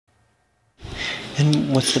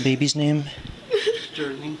And what's the baby's name?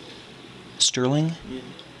 Sterling. Sterling? Yeah.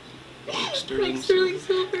 Sterling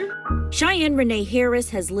Silver. Cheyanne Renee Harris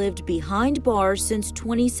has lived behind bars since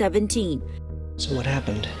 2017. So what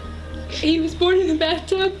happened? He was born in the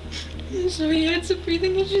bathtub, so he had some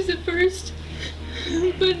breathing issues at first,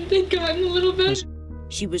 but they'd gotten a little bit.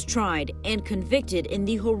 She was tried and convicted in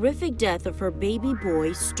the horrific death of her baby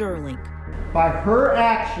boy, Sterling. By her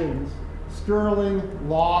actions, Sterling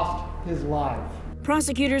lost his life.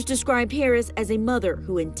 Prosecutors described Harris as a mother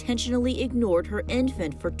who intentionally ignored her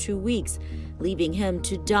infant for 2 weeks, leaving him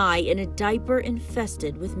to die in a diaper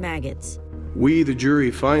infested with maggots. We, the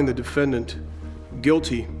jury, find the defendant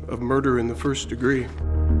guilty of murder in the first degree.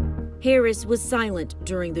 Harris was silent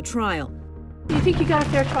during the trial. Do you think you got a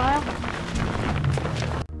fair trial?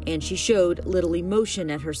 And she showed little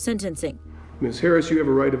emotion at her sentencing. Ms. Harris, you have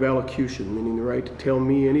a right of allocution, meaning the right to tell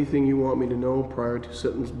me anything you want me to know prior to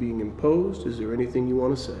sentence being imposed. Is there anything you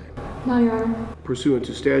want to say? No, Your Honor. Pursuant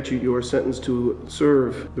to statute, you are sentenced to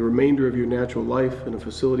serve the remainder of your natural life in a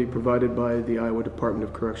facility provided by the Iowa Department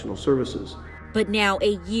of Correctional Services. But now,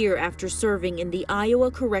 a year after serving in the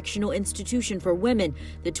Iowa Correctional Institution for Women,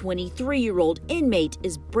 the 23-year-old inmate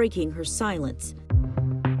is breaking her silence.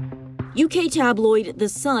 UK tabloid The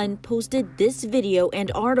Sun posted this video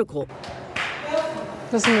and article.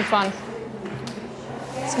 This is gonna be fun.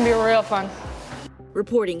 It's gonna be real fun.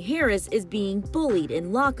 Reporting Harris is being bullied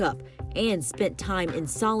in lockup and spent time in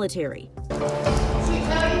solitary.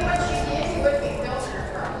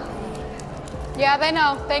 Yeah, they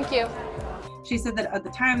know. Thank you. She said that at the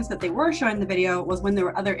times that they were showing the video was when there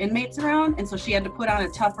were other inmates around, and so she had to put on a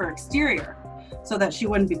tougher exterior so that she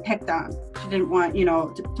wouldn't be picked on. She didn't want,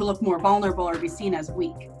 to look more vulnerable or be seen as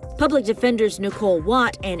weak. Public defenders Nicole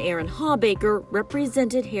Watt and Aaron Hawbaker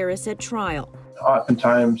represented Harris at trial.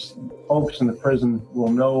 Oftentimes, folks in the prison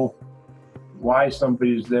will know why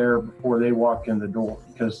somebody's there before they walk in the door,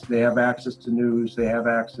 because they have access to news, they have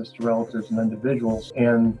access to relatives and individuals,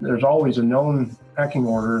 and there's always a known pecking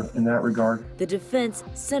order in that regard. The defense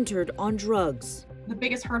centered on drugs. The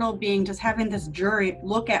biggest hurdle being just having this jury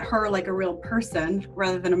look at her like a real person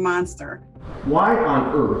rather than a monster. Why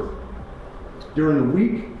on earth, during the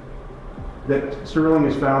week that Sterling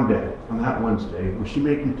is found dead, on that Wednesday, was she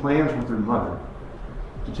making plans with her mother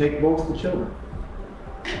to take both the children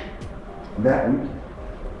that week?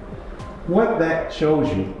 What that shows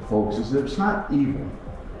you, folks, is that it's not evil.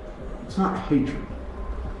 It's not hatred.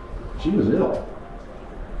 She was ill.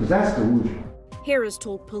 Because that's delusion. Harris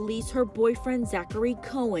told police her boyfriend Zachary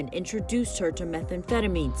Cohen introduced her to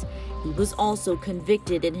methamphetamines. He was also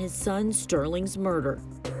convicted in his son Sterling's murder.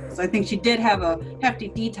 So I think she did have a hefty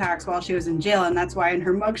detox while she was in jail, and that's why in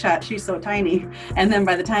her mugshot she's so tiny. And then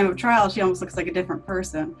by the time of trial, she almost looks like a different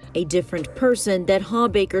person. A different person that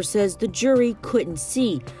Hawbaker says the jury couldn't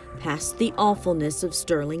see past the awfulness of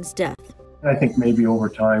Sterling's death. I think maybe over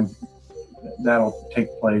time that'll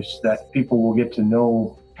take place, that people will get to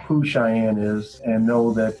know who Cheyanne is and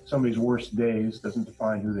know that somebody's worst days doesn't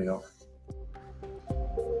define who they are.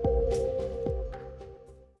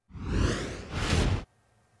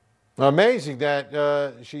 Amazing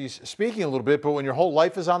that she's speaking a little bit, but when your whole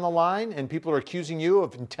life is on the line and people are accusing you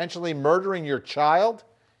of intentionally murdering your child,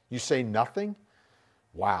 you say nothing?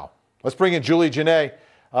 Wow. Let's bring in Julia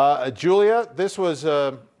Janae. Julia, this was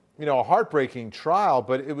a heartbreaking trial,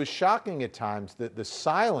 but it was shocking at times that the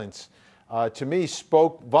silence to me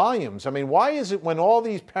spoke volumes. I mean, why is it when all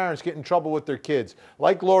these parents get in trouble with their kids,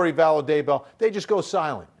 like Lori Vallow-Daybell, they just go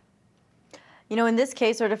silent? In this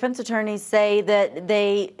case, our defense attorneys say that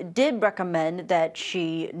they did recommend that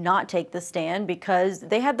she not take the stand because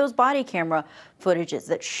they had those body camera footages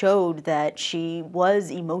that showed that she was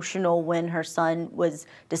emotional when her son was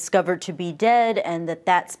discovered to be dead, and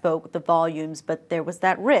that spoke the volumes. But there was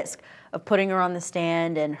that risk of putting her on the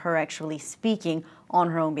stand and her actually speaking on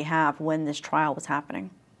her own behalf when this trial was happening.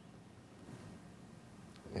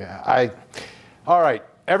 Yeah, all right,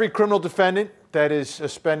 every criminal defendant that is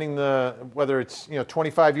spending whether it's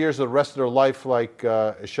 25 years or the rest of their life, like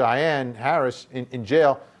Cheyanne Harris in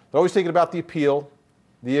jail, they're always thinking about the appeal,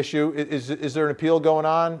 the issue. Is there an appeal going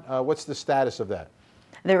on? What's the status of that?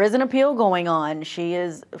 There is an appeal going on. She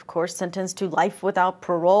is, of course, sentenced to life without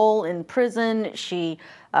parole in prison. She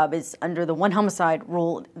is under the one homicide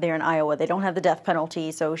rule there in Iowa. They don't have the death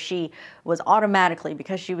penalty, so she was automatically,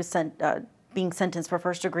 because she was being sentenced for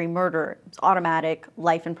first-degree murder. It's automatic,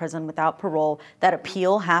 life in prison without parole. That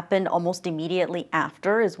appeal happened almost immediately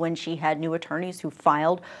after, is when she had new attorneys who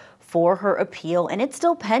filed for her appeal, and it's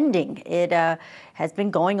still pending. It has been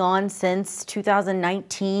going on since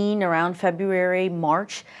 2019, around February,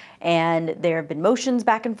 March, and there have been motions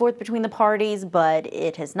back and forth between the parties, but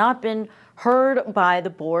it has not been heard by the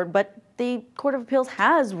board. But the Court of Appeals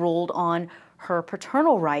has ruled on her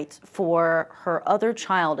paternal rights for her other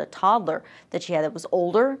child, a toddler that she had that was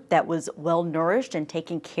older, that was well-nourished and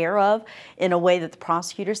taken care of in a way that the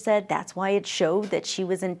prosecutor said that's why it showed that she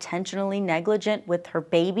was intentionally negligent with her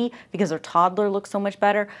baby, because her toddler looked so much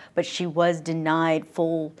better, but she was denied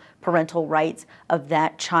full parental rights of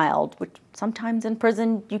that child, which sometimes in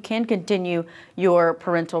prison you can continue your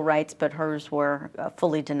parental rights, but hers were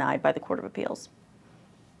fully denied by the Court of Appeals.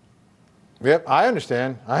 Yep, I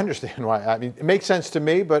understand. I understand why. I mean, it makes sense to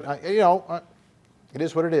me, but you know, it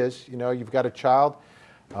is what it is. You know, you've got a child.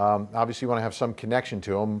 Obviously, you want to have some connection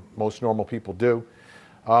to them. Most normal people do.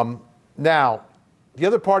 Now, the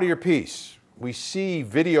other part of your piece, we see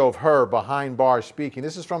video of her behind bars speaking.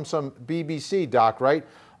 This is from some BBC doc, right?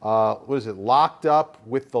 What is it? Locked Up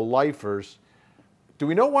with the Lifers. Do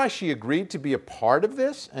we know why she agreed to be a part of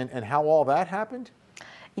this and how all that happened?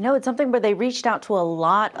 You know, it's something where they reached out to a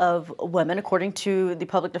lot of women, according to the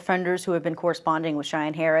public defenders who have been corresponding with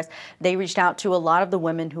Cheyanne Harris. They reached out to a lot of the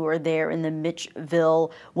women who are there in the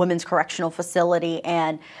Mitchville Women's Correctional Facility,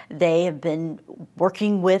 and they have been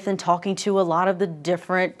working with and talking to a lot of the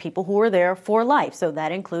different people who are there for life. So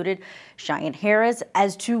that included Cheyanne Harris.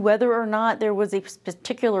 As to whether or not there was a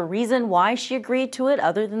particular reason why she agreed to it,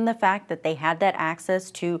 other than the fact that they had that access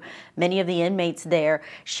to many of the inmates there,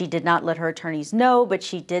 she did not let her attorneys know, but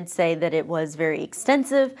she did say that it was very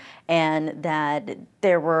extensive and that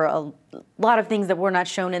there were a lot of things that were not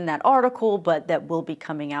shown in that article, but that will be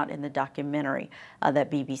coming out in the documentary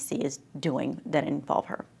that BBC is doing that involve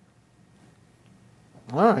her.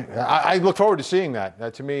 All right. I look forward to seeing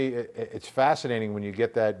that. To me, it's fascinating when you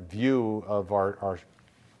get that view of our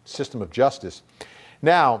system of justice.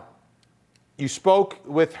 Now, you spoke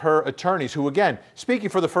with her attorneys who, again, speaking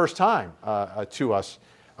for the first time to us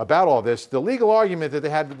about all this, the legal argument that they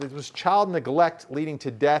had that it was child neglect leading to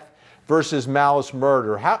death versus malice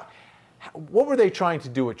murder. What were they trying to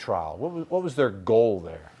do at trial? What was their goal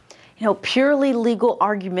there? You know, purely legal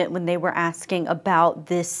argument when they were asking about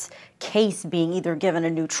this case being either given a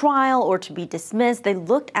new trial or to be dismissed. They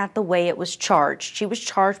looked at the way it was charged. She was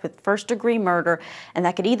charged with first-degree murder, and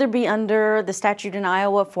that could either be under the statute in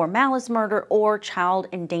Iowa for malice murder or child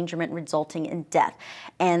endangerment resulting in death.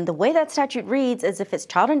 And the way that statute reads is if it's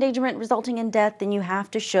child endangerment resulting in death, then you have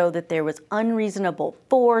to show that there was unreasonable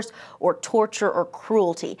force or torture or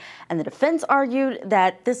cruelty. And the defense argued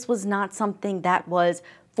that this was not something that was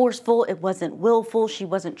forceful, it wasn't willful, she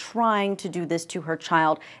wasn't trying to do this to her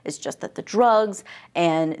child. It's just that the drugs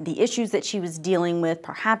and the issues that she was dealing with,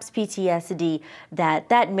 perhaps PTSD,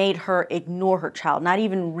 that made her ignore her child, not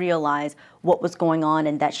even realize what was going on,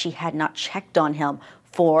 and that she had not checked on him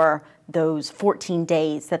for those 14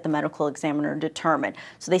 days that the medical examiner determined.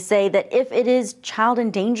 So they say that if it is child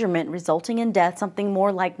endangerment resulting in death, something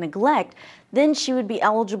more like neglect, then she would be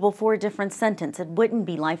eligible for a different sentence. It wouldn't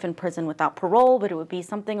be life in prison without parole, but it would be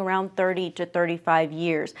something around 30 to 35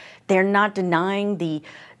 years. They're not denying the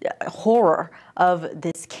horror of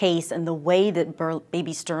this case and the way that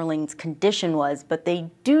baby Sterling's condition was, but they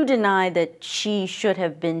do deny that she should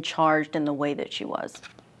have been charged in the way that she was.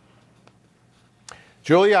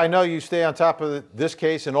 Julia, I know you stay on top of this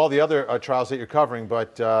case and all the other trials that you're covering,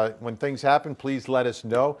 but when things happen, please let us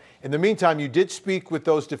know. In the meantime, you did speak with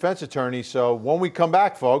those defense attorneys, so when we come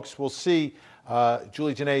back, folks, we'll see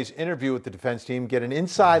Julie Jeanet's interview with the defense team, get an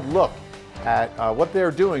inside look at what they're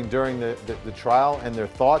doing during the trial and their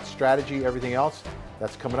thoughts, strategy, everything else.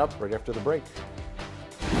 That's coming up right after the break.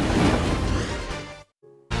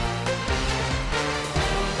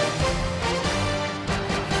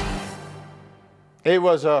 It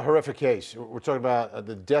was a horrific case. We're talking about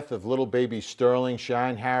the death of little baby Sterling.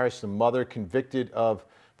 Cheyanne Harris, the mother, convicted of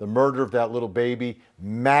the murder of that little baby.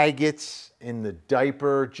 Maggots in the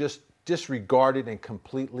diaper, just disregarded and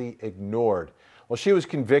completely ignored. Well, she was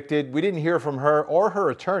convicted. We didn't hear from her or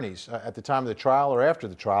her attorneys at the time of the trial or after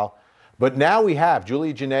the trial. But now we have.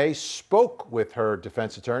 Julie Jeannet spoke with her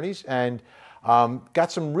defense attorneys and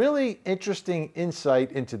got some really interesting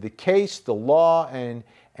insight into the case, the law, and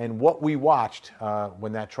what we watched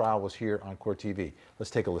when that trial was here on Court TV. Let's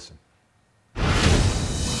take a listen.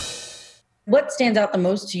 What stands out the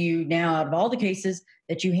most to you now out of all the cases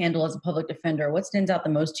that you handle as a public defender? What stands out the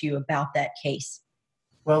most to you about that case?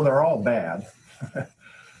 Well, they're all bad.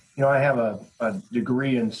 I have a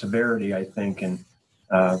degree in severity, I think, and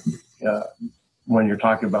when you're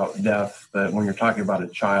talking about death, that when you're talking about a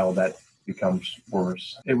child, that becomes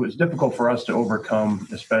worse. It was difficult for us to overcome,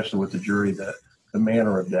 especially with the jury, the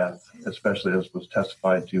manner of death, especially as was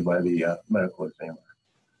testified to by the medical examiner.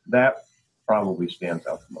 That probably stands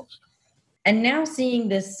out the most. And now seeing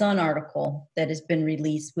this Sun article that has been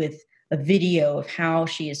released with a video of how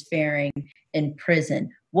she is faring in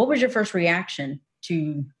prison, what was your first reaction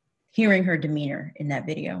to hearing her demeanor in that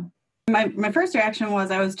video? My first reaction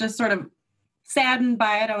was I was just sort of saddened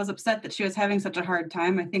by it. I was upset that she was having such a hard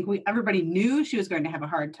time. I think everybody knew she was going to have a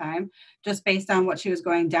hard time just based on what she was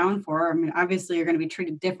going down for. I mean, obviously you're going to be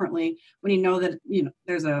treated differently when you know that,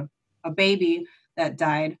 there's a baby that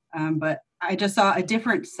died. But I just saw a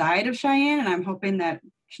different side of Cheyanne, and I'm hoping that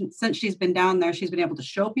since she's been down there, she's been able to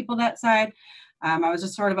show people that side. I was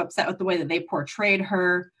just sort of upset with the way that they portrayed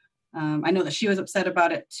her. I know that she was upset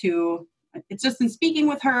about it too. It's just in speaking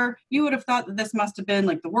with her, you would have thought that this must have been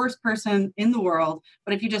like the worst person in the world.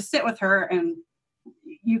 But if you just sit with her, and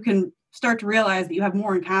you can start to realize that you have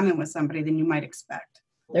more in common with somebody than you might expect.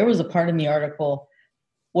 There was a part in the article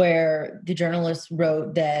where the journalist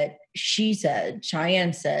wrote that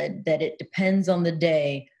Cheyanne said that it depends on the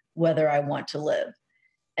day whether I want to live.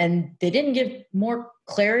 And they didn't give more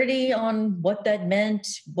clarity on what that meant,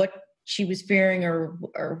 what she was fearing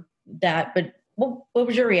or that. But what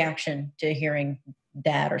was your reaction to hearing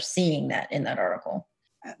that or seeing that in that article?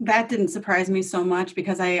 That didn't surprise me so much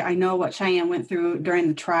because I know what Cheyanne went through during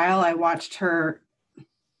the trial. I watched her,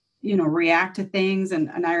 react to things.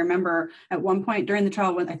 And I remember at one point during the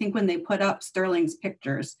trial, when they put up Sterling's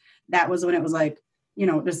pictures, that was when it was like,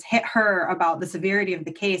 just hit her about the severity of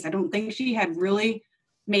the case. I don't think she had really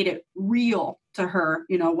made it real to her,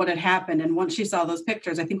 what had happened. And once she saw those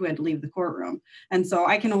pictures, I think we had to leave the courtroom. And so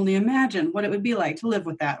I can only imagine what it would be like to live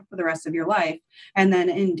with that for the rest of your life. And then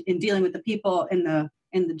in dealing with the people in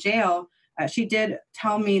the jail, she did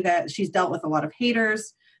tell me that she's dealt with a lot of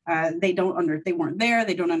haters. They weren't there.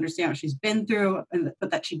 They don't understand what she's been through,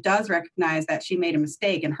 but that she does recognize that she made a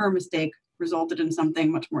mistake, and her mistake resulted in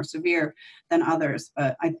something much more severe than others.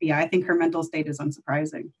 But I think her mental state is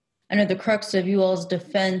unsurprising. I know the crux of you all's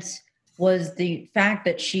defense was the fact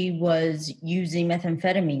that she was using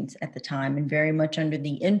methamphetamines at the time and very much under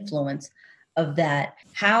the influence of that.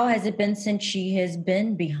 How has it been since she has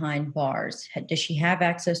been behind bars? Does she have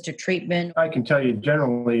access to treatment? I can tell you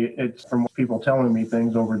generally, it's from people telling me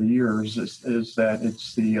things over the years, is that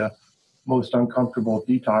it's the most uncomfortable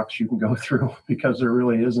detox you can go through because there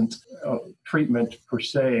really isn't treatment per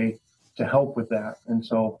se to help with that. And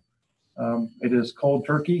so it is cold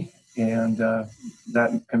turkey, and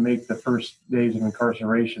that can make the first days of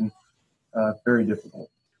incarceration very difficult.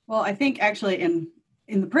 Well, I think actually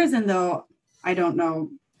in the prison, though, I don't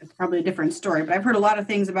know, it's probably a different story, but I've heard a lot of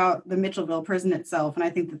things about the Mitchellville prison itself. And I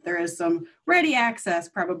think that there is some ready access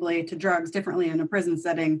probably to drugs differently in a prison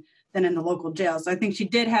setting than in the local jail. So I think she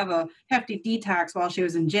did have a hefty detox while she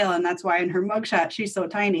was in jail. And that's why in her mugshot, she's so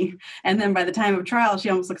tiny. And then by the time of trial, she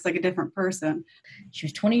almost looks like a different person. She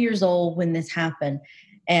was 20 years old when this happened.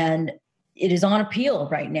 And it is on appeal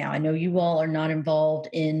right now. I know you all are not involved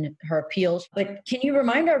in her appeals, but can you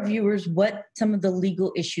remind our viewers what some of the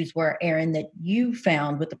legal issues were, Aaron, that you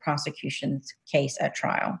found with the prosecution's case at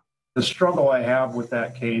trial? The struggle I have with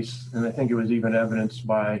that case, and I think it was even evidenced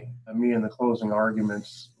by me in the closing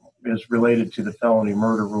arguments, is related to the felony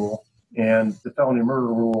murder rule. And the felony murder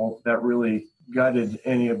rule, that really gutted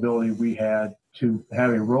any ability we had to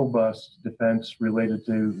have a robust defense related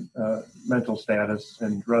to mental status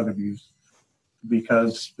and drug abuse,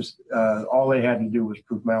 because all they had to do was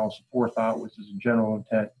prove malice aforethought, which is a general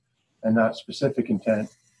intent and not specific intent,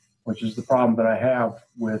 which is the problem that I have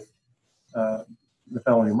with the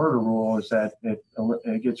felony murder rule, is that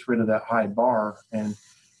it gets rid of that high bar. And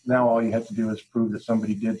now all you have to do is prove that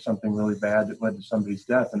somebody did something really bad that led to somebody's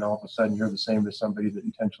death, and all of a sudden you're the same as somebody that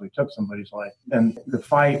intentionally took somebody's life. And the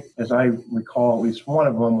fight, as I recall, at least one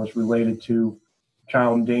of them was related to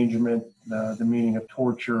child endangerment, the meaning of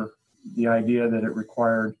torture, the idea that it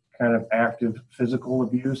required kind of active physical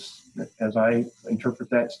abuse, as I interpret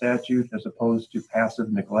that statute, as opposed to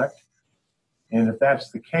passive neglect. And if that's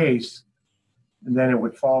the case, then it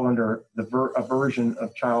would fall under a version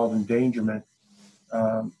of child endangerment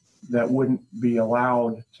that wouldn't be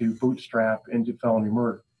allowed to bootstrap into felony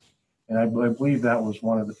murder. And I believe that was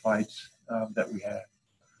one of the fights that we had,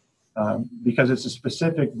 because it's a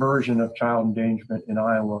specific version of child endangerment in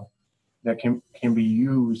Iowa that can be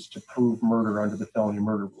used to prove murder under the felony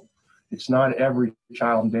murder rule. It's not every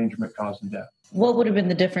child endangerment causing death. What would have been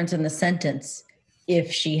the difference in the sentence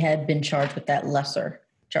if she had been charged with that lesser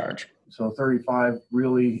charge. So 35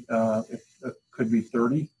 really it could be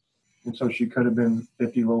 30. And so she could have been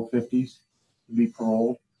 50, low 50s to be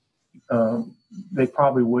paroled. They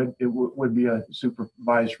probably would. It would be a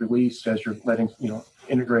supervised release as you're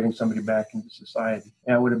integrating somebody back into society.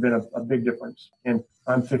 And it would have been a big difference. And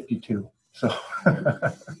I'm 52. So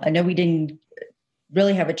I know we didn't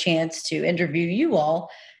really have a chance to interview you all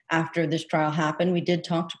after this trial happened. We did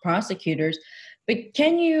talk to prosecutors, but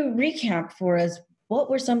can you recap for us what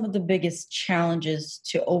were some of the biggest challenges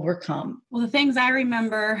to overcome? Well, the things I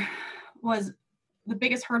remember was the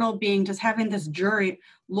biggest hurdle being just having this jury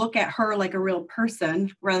look at her like a real person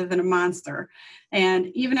rather than a monster. And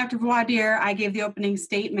even after voir dire, I gave the opening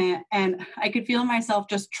statement and I could feel myself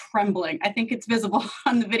just trembling. I think it's visible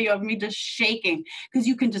on the video of me just shaking because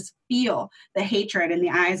you can just feel the hatred in the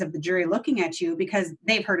eyes of the jury looking at you because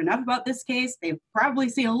they've heard enough about this case. They've probably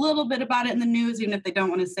seen a little bit about it in the news, even if they don't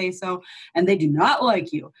want to say so, and they do not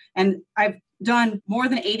like you. And I've done more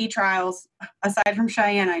than 80 trials. Aside from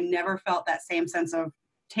Cheyanne, I never felt that same sense of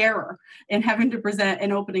terror in having to present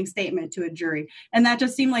an opening statement to a jury. And that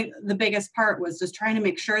just seemed like the biggest part was just trying to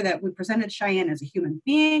make sure that we presented Cheyanne as a human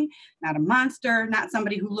being, not a monster, not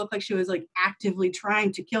somebody who looked like she was like actively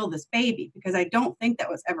trying to kill this baby, because I don't think that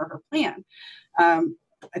was ever her plan.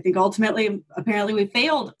 I think ultimately, apparently we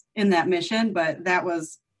failed in that mission, but that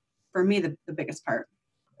was, for me, the biggest part.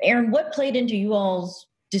 Aaron, what played into you all's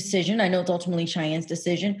decision? I know it's ultimately Cheyanne's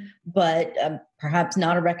decision, but perhaps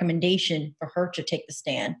not a recommendation for her to take the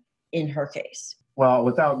stand in her case. Well,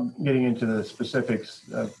 without getting into the specifics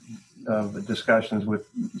of the discussions with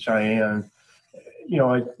Cheyanne,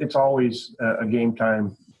 it's always a game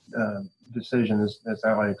time decision. That's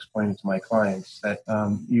how I explain it to my clients, that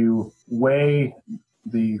you weigh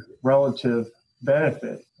the relative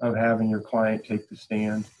benefit of having your client take the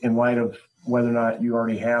stand in light of whether or not you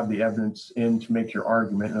already have the evidence in to make your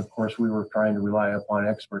argument. And of course, we were trying to rely upon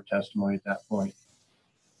expert testimony at that point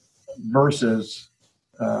versus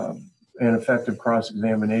an effective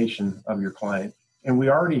cross-examination of your client. And we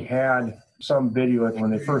already had some video when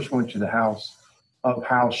they first went to the house of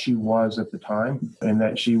how she was at the time and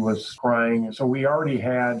that she was crying. So we already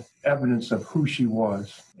had evidence of who she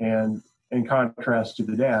was. And in contrast to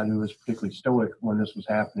the dad, who was particularly stoic when this was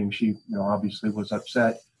happening, she, obviously was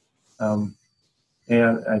upset. And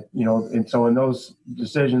so in those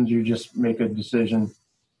decisions, you just make a decision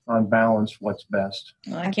on balance, what's best.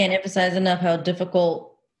 I can't emphasize enough how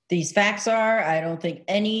difficult these facts are. I don't think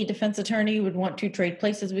any defense attorney would want to trade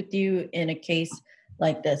places with you in a case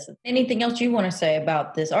like this. Anything else you want to say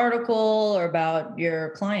about this article or about your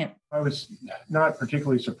client? I was not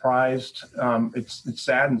particularly surprised. It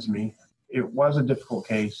saddens me. It was a difficult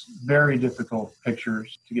case, very difficult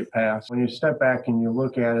pictures to get past. When you step back and you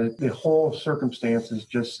look at it, the whole circumstance is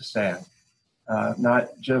just sad. Not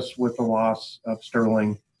just with the loss of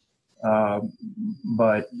Sterling,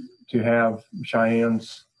 but to have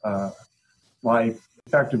Cheyanne's life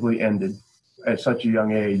effectively ended at such a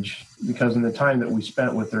young age, because in the time that we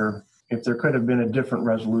spent with her, if there could have been a different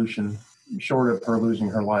resolution short of her losing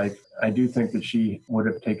her life, I do think that she would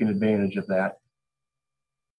have taken advantage of that.